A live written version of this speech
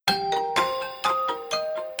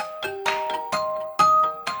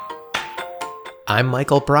I'm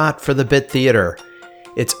Michael Brott for the Bit Theater.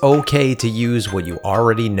 It's okay to use what you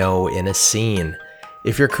already know in a scene.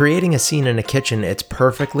 If you're creating a scene in a kitchen, it's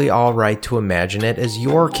perfectly alright to imagine it as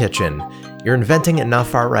your kitchen. You're inventing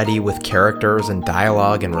enough already with characters and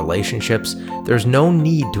dialogue and relationships. There's no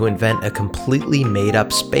need to invent a completely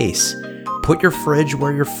made-up space. Put your fridge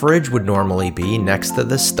where your fridge would normally be, next to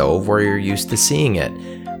the stove where you're used to seeing it.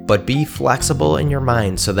 But be flexible in your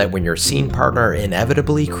mind so that when your scene partner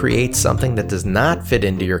inevitably creates something that does not fit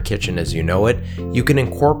into your kitchen as you know it, you can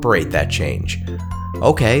incorporate that change.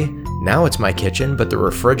 Okay, now it's my kitchen, but the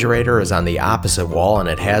refrigerator is on the opposite wall and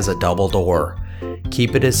it has a double door.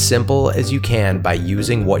 Keep it as simple as you can by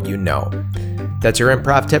using what you know. That's your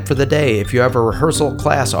improv tip for the day. If you have a rehearsal,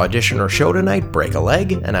 class, audition, or show tonight, break a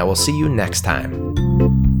leg, and I will see you next time.